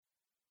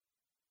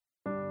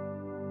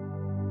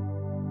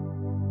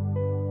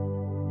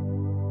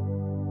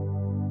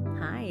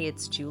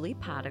it's Julie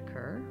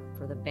Potiker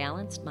for the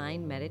Balanced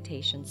Mind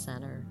Meditation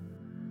Center.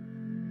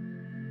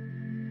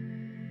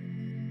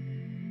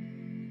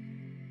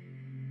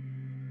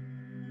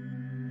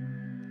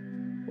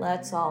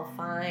 Let's all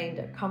find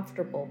a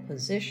comfortable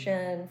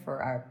position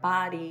for our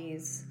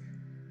bodies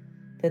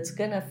that's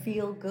going to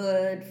feel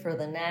good for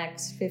the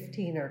next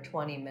 15 or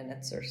 20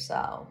 minutes or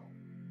so.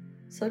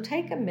 So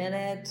take a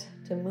minute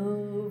to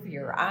move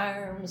your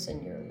arms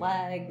and your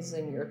legs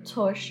and your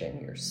tush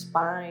and your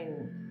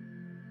spine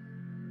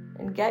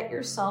and get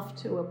yourself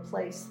to a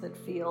place that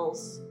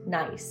feels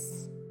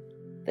nice,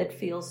 that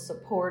feels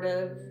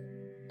supportive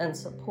and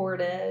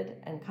supported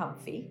and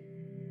comfy.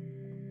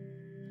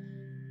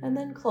 And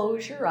then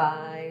close your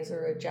eyes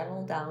or a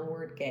gentle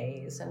downward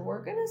gaze. And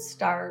we're going to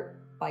start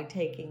by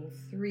taking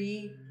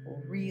 3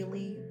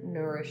 really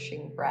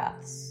nourishing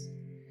breaths.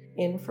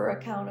 In for a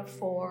count of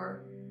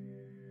 4,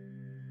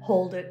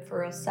 hold it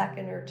for a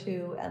second or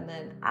 2, and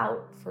then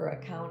out for a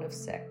count of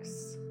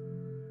 6.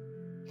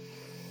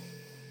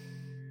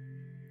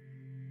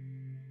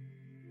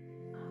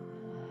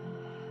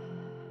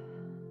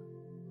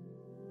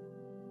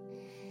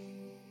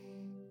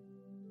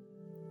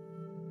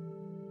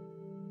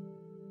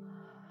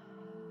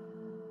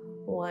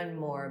 One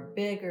more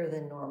bigger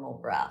than normal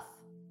breath.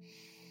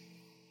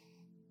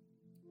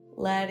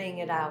 Letting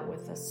it out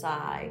with a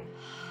sigh.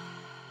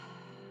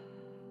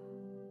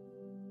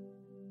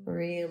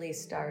 Really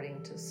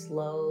starting to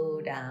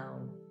slow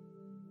down.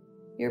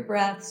 Your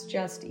breath's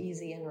just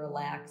easy and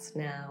relaxed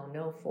now,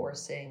 no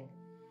forcing.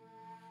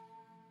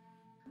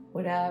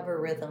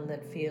 Whatever rhythm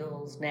that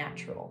feels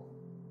natural.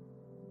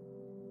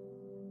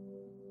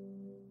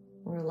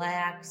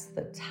 Relax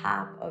the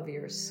top of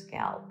your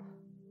scalp.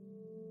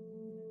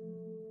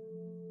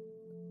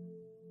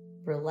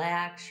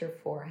 Relax your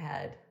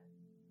forehead.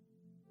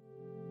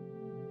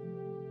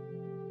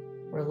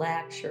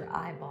 Relax your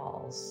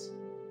eyeballs.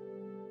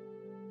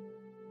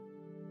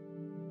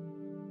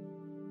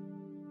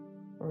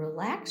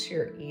 Relax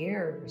your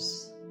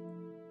ears.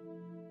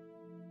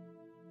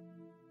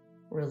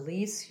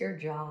 Release your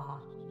jaw.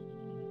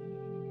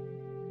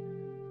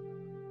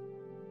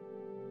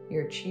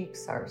 Your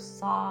cheeks are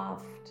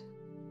soft.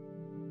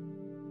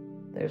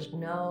 There's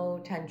no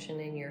tension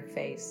in your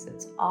face.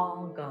 It's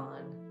all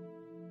gone.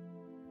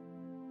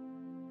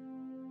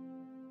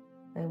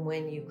 And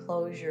when you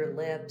close your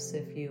lips,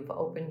 if you've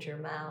opened your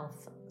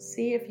mouth,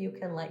 see if you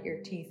can let your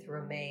teeth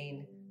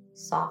remain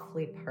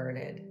softly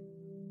parted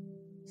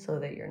so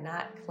that you're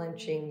not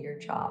clenching your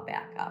jaw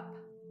back up.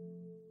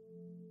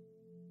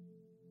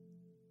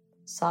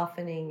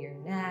 Softening your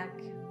neck,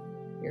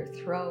 your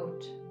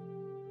throat,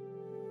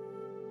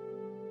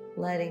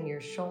 letting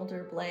your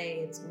shoulder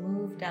blades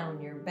move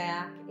down your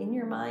back in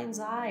your mind's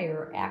eye,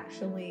 or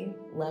actually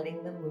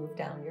letting them move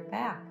down your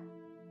back.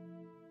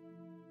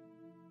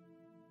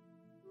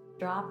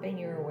 Dropping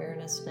your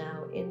awareness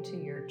now into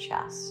your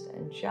chest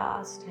and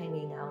just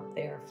hanging out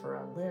there for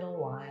a little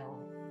while.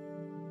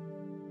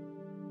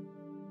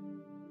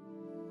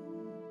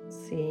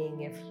 Seeing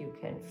if you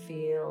can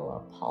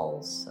feel a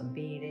pulse, a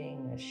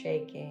beating, a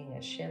shaking,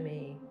 a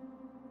shimmy.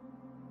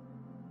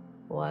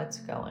 What's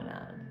going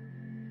on?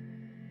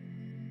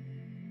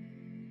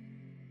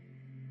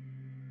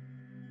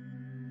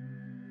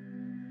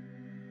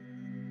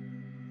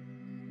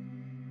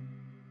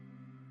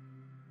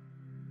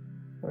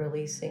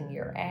 Releasing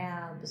your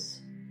abs,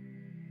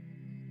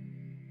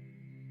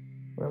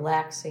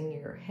 relaxing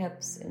your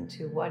hips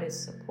into what is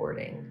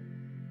supporting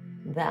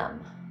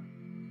them.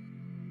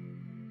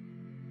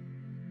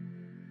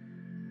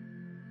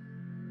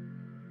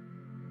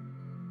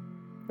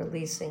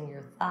 Releasing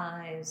your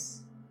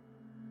thighs.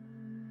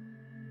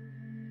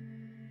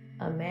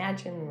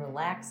 Imagine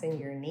relaxing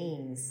your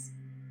knees.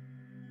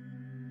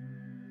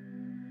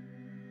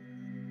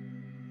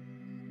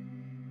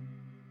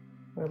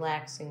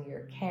 Relaxing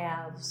your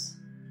calves,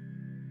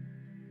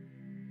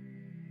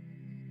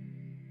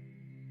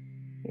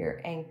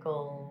 your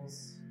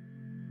ankles,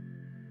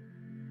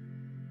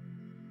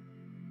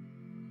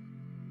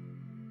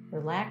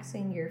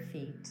 relaxing your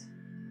feet,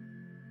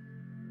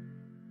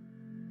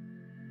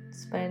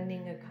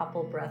 spending a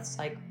couple breath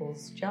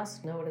cycles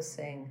just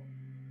noticing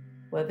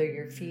whether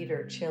your feet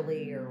are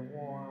chilly or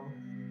warm.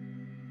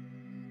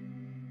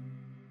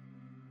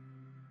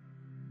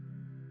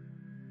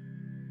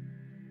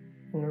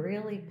 And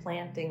really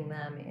planting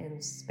them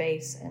in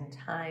space and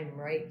time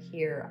right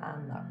here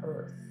on the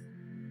earth.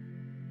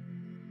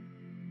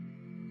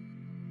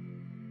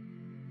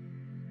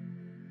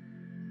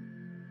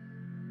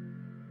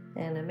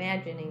 And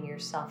imagining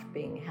yourself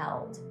being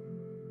held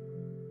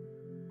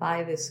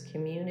by this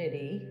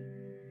community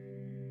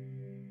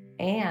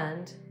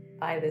and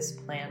by this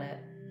planet.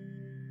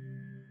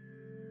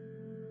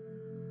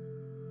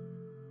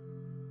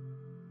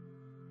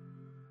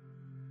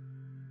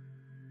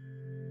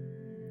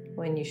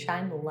 When you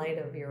shine the light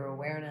of your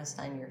awareness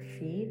on your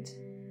feet,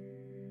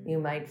 you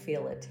might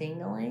feel a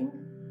tingling.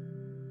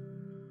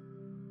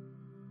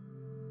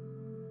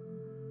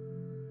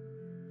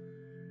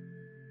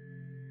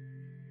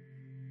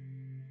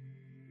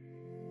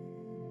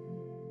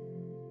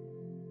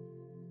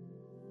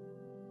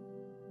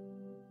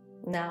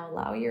 Now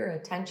allow your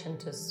attention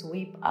to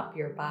sweep up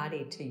your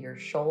body to your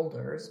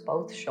shoulders,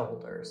 both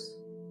shoulders.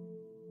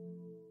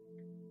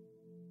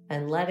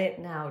 And let it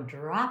now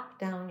drop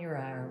down your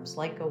arms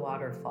like a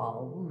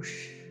waterfall,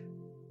 whoosh,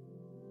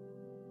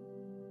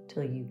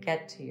 till you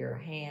get to your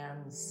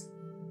hands,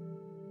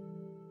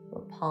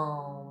 the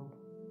palm,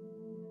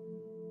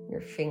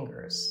 your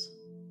fingers,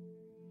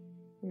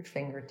 your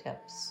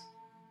fingertips.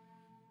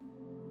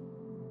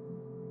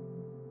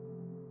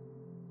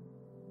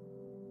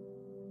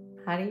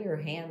 How do your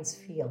hands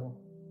feel?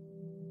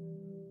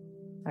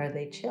 Are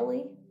they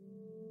chilly?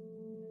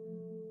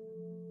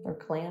 Or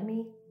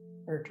clammy?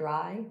 Or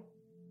dry?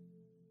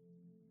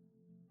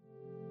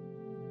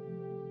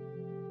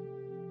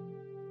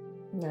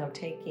 Now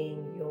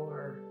taking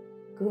your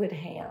good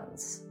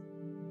hands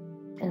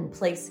and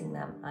placing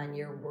them on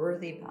your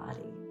worthy body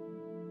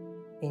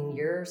in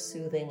your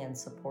soothing and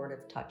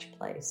supportive touch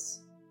place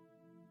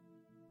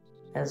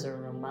as a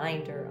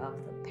reminder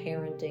of the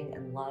parenting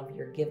and love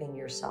you're giving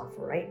yourself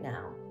right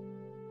now.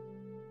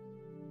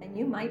 And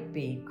you might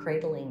be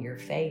cradling your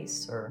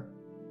face or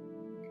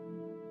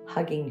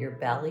hugging your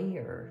belly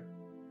or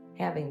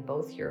having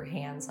both your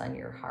hands on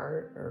your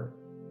heart, or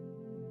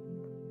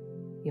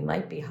you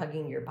might be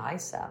hugging your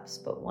biceps,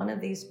 but one of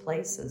these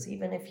places,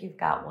 even if you've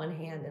got one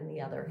hand in the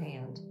other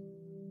hand,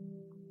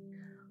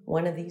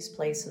 one of these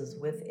places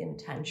with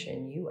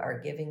intention, you are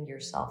giving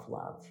yourself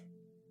love.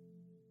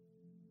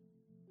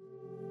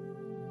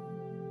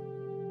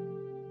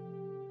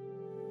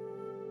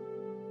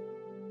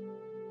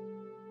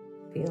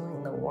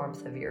 Feeling the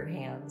warmth of your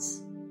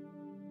hands,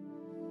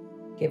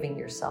 giving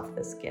yourself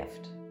this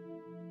gift.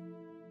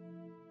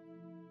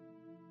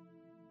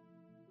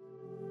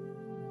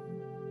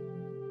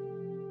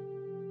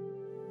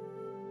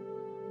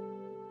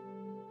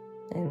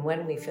 And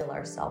when we fill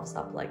ourselves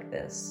up like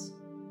this,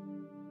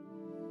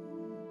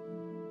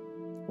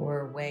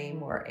 we're way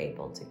more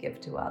able to give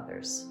to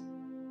others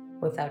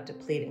without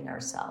depleting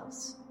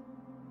ourselves.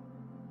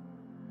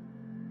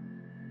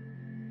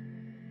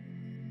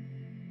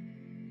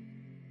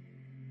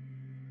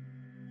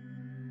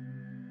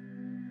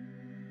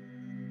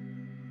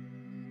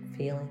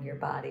 Feeling your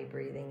body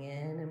breathing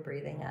in and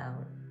breathing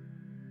out.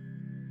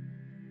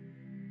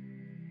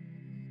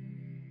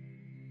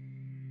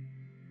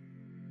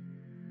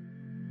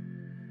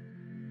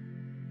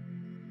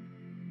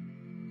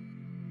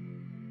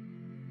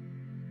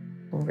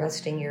 And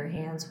resting your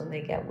hands when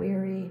they get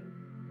weary.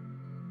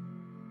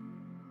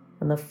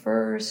 And the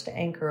first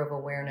anchor of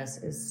awareness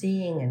is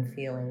seeing and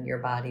feeling your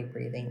body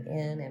breathing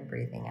in and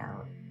breathing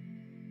out.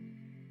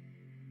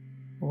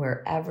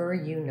 Wherever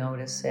you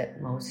notice it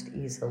most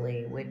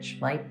easily, which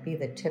might be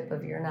the tip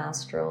of your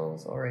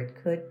nostrils, or it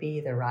could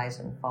be the rise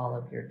and fall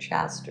of your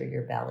chest or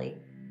your belly.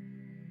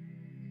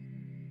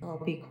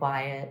 I'll be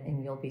quiet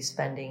and you'll be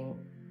spending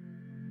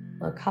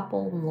a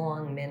couple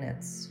long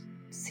minutes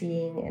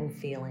seeing and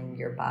feeling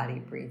your body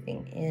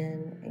breathing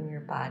in and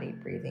your body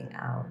breathing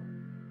out.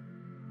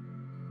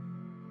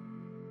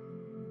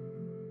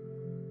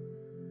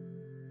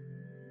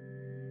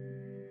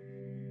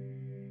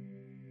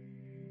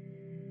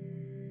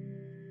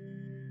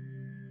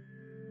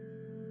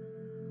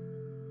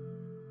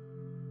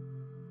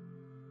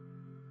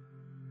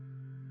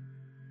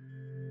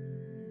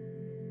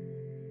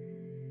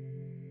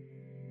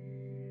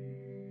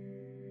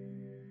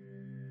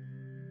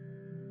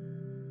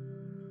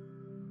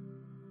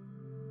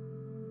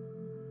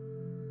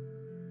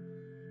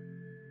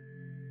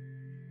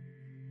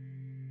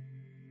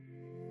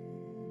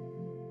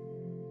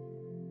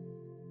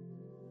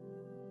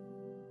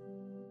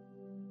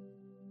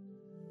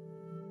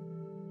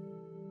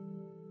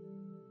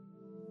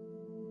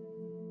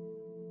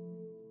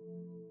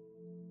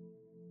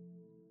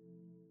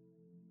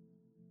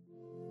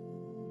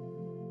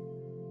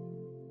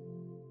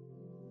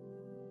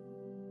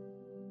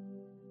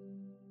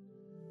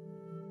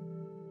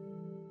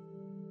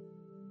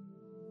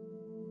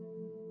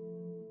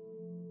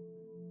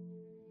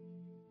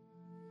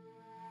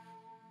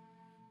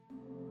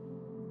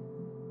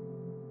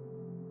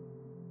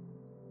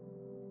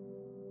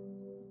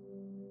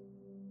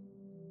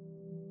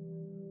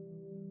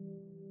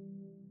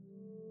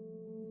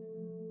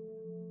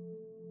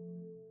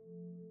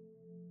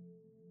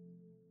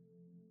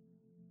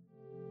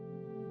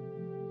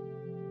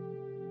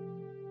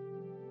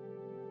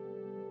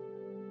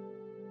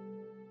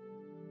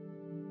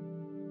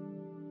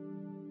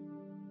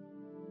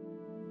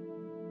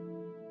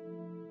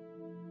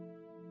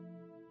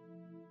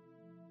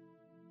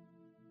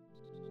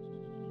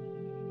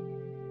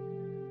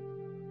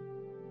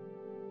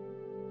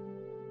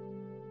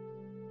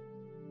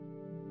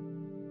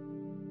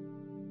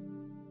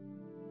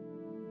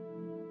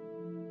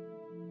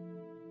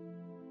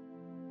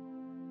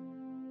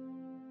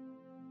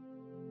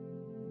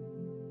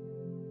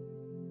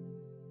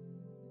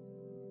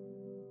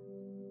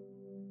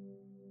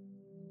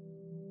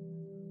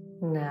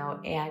 Now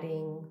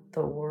adding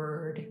the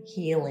word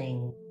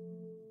healing,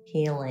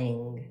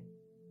 healing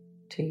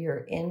to your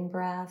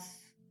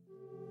in-breath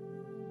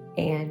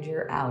and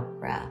your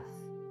out-breath.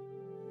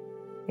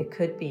 It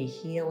could be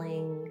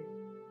healing.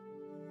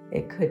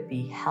 It could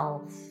be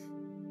health.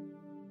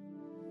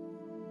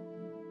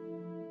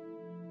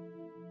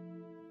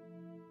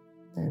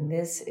 And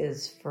this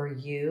is for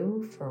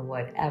you, for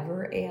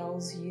whatever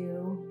ails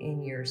you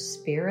in your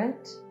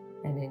spirit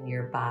and in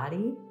your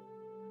body.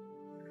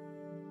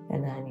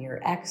 And on your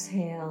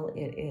exhale,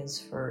 it is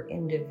for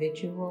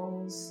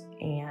individuals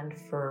and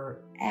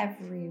for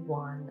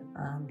everyone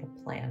on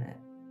the planet.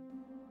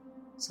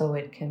 So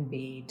it can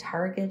be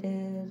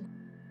targeted.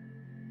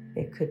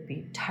 It could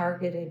be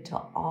targeted to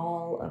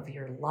all of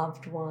your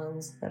loved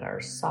ones that are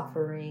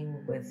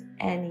suffering with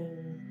any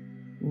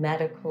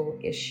medical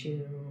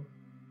issue.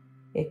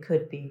 It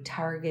could be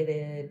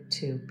targeted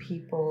to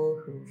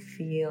people who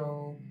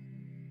feel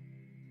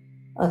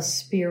a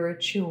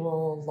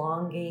spiritual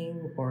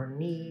longing or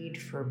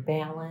need for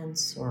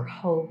balance or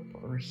hope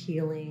or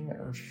healing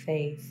or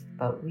faith,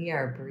 but we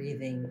are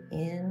breathing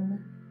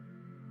in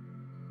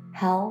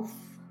health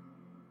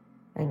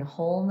and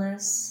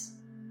wholeness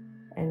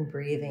and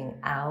breathing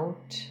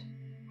out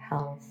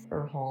health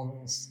or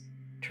wholeness,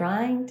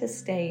 trying to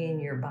stay in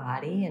your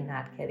body and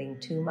not getting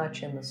too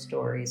much in the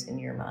stories in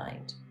your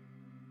mind,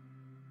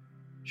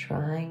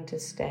 trying to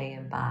stay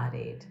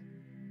embodied.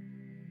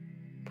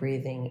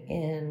 Breathing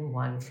in,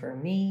 one for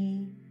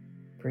me.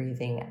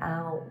 Breathing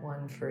out,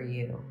 one for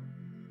you.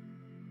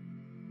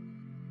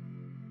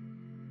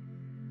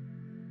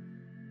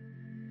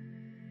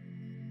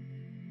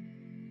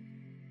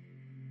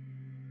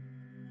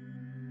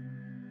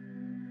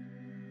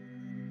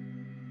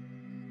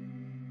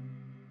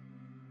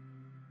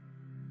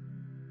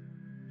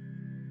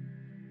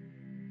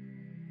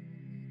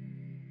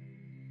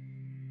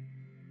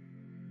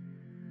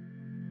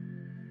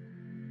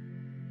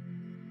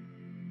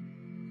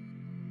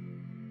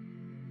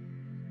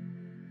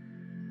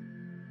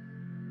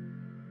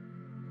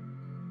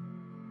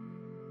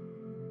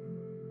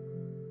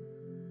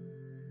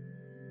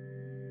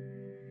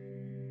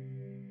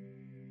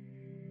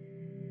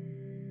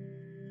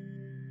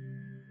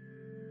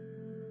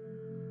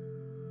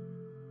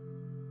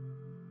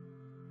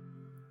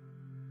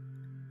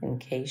 In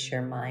case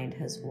your mind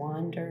has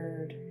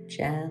wandered,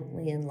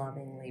 gently and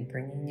lovingly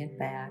bringing it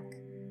back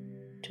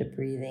to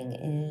breathing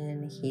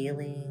in,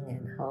 healing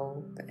and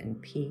hope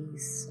and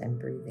peace, and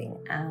breathing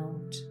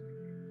out,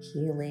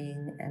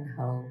 healing and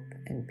hope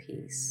and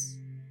peace.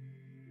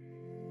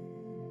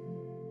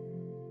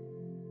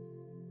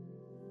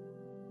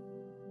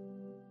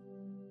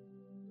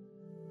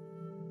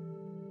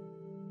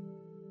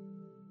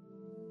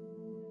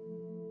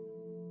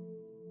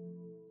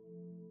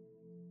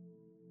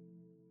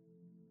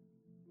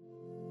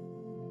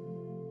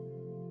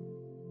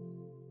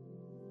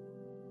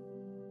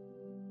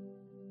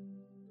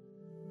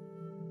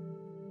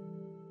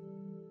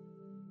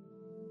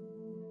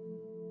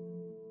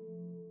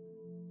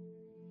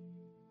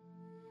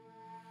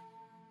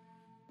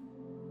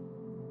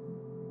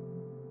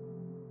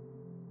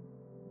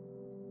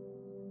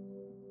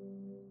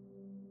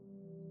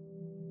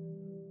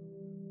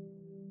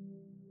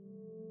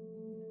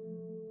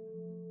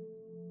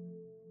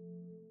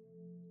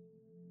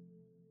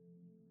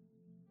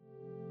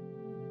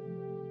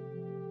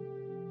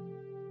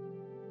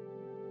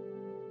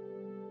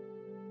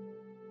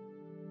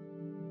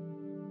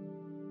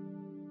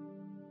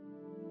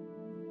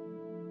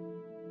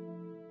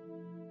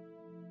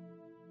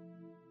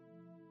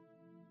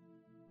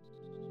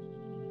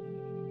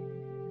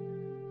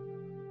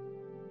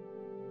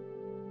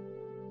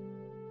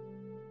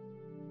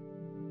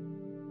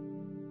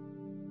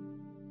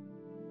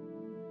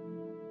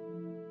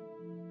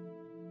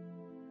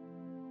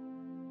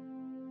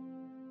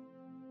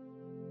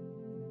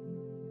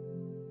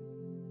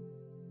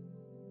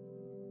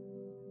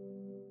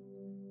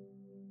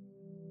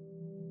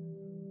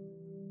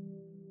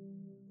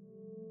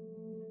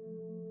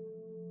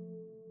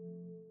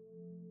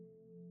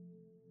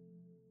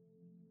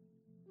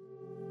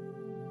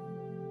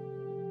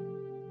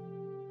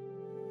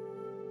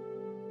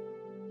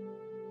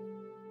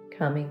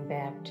 Coming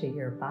back to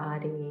your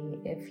body,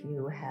 if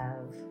you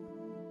have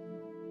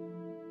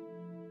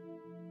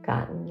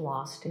gotten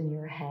lost in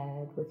your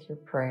head with your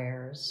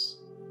prayers,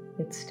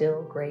 it's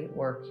still great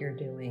work you're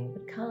doing,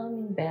 but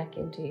coming back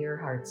into your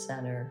heart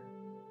center,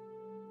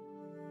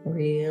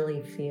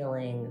 really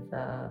feeling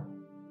the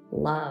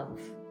love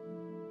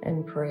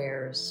and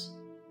prayers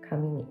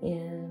coming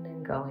in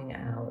and going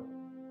out.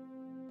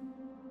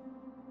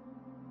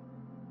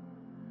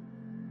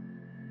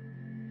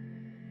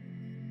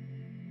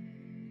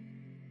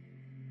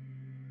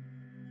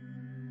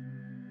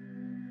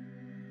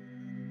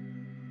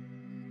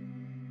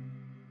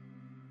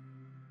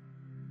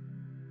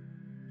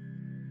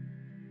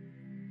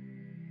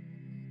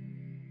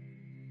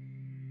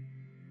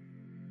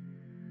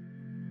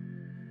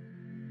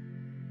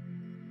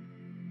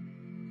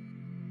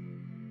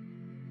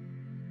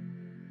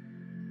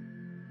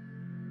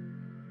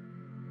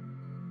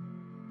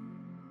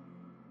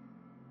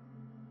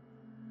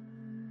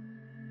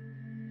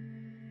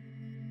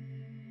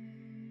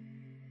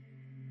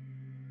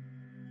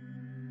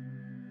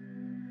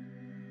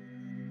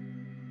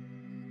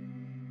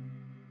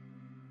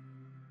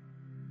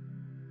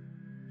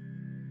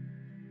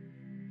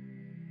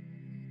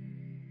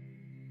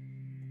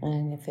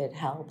 And if it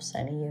helps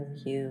any of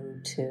you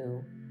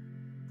to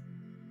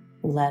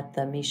let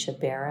the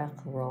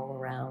Sheberach roll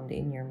around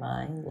in your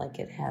mind like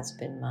it has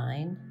been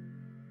mine,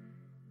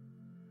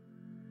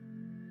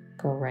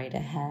 go right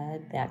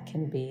ahead. That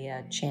can be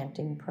a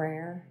chanting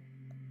prayer.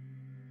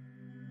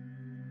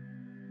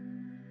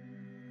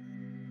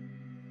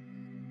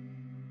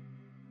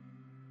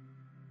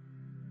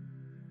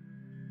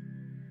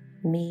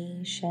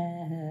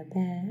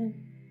 Sheberach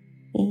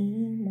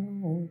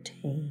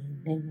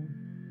imotenu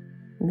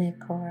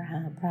mikor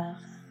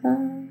habracha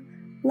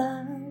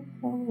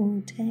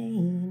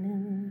lavotenu.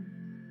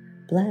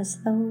 Bless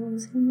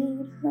those in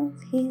need of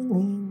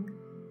healing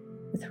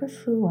with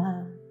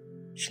refuah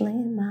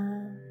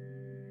shlema,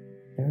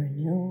 the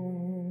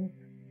renewal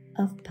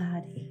of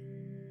body,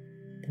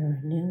 the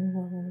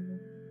renewal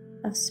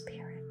of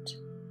spirit.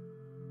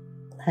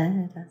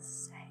 Let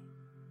us say,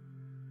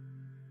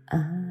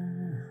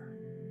 Amen.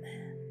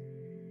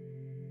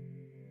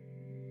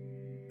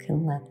 You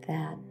can let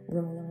that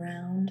roll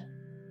around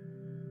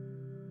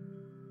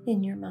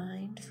in your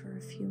mind for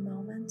a few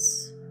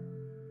moments.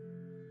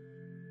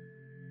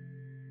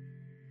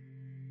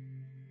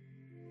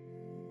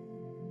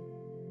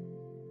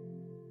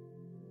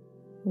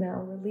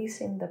 Now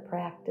releasing the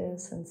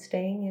practice and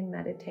staying in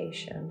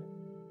meditation.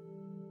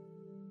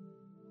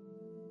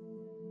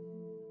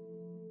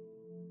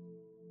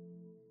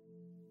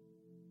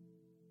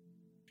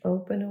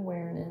 Open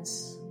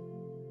awareness.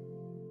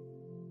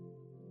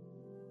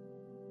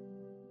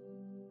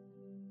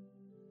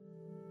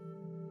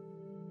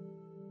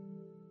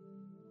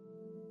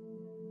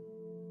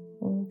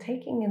 And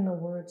taking in the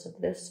words of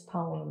this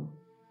poem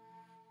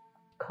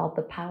called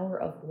The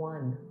Power of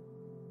One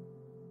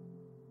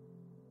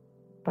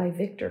by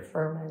Victor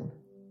Furman.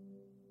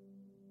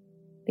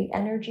 The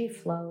energy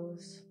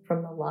flows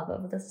from the love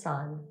of the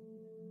sun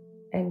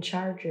and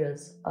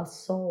charges a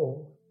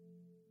soul,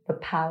 the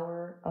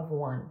power of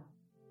one.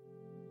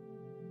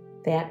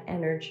 That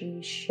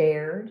energy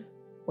shared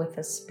with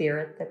a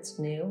spirit that's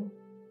new,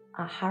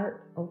 a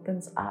heart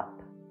opens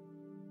up,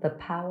 the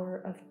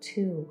power of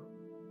two,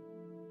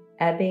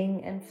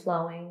 ebbing and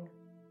flowing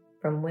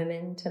from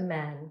women to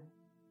men,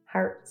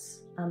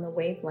 hearts on the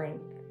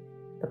wavelength,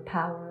 the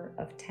power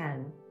of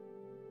 10.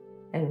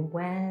 And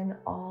when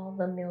all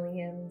the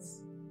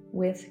millions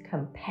with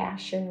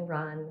compassion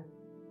run,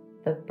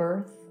 the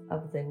birth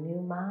of the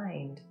new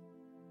mind,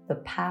 the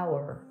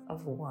power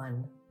of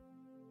one.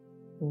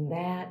 And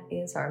that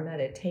is our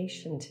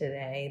meditation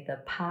today,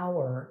 the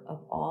power of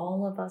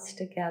all of us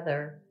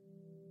together,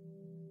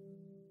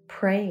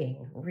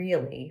 praying,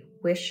 really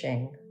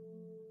wishing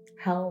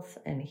health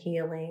and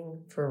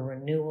healing for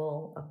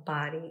renewal of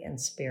body and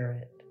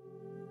spirit.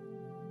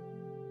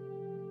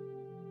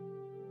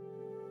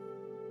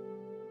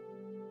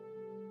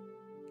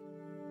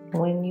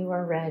 When you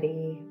are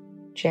ready,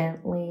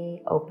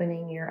 gently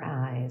opening your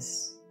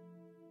eyes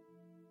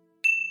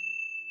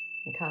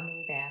and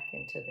coming back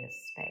into this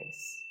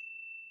space.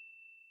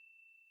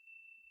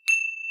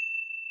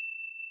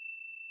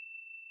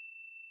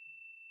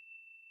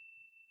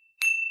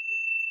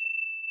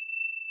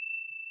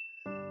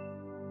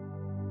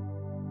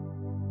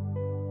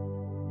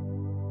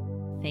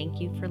 Thank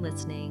you for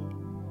listening.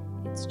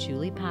 It's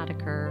Julie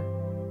Potiker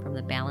from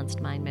the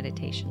Balanced Mind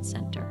Meditation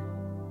Center.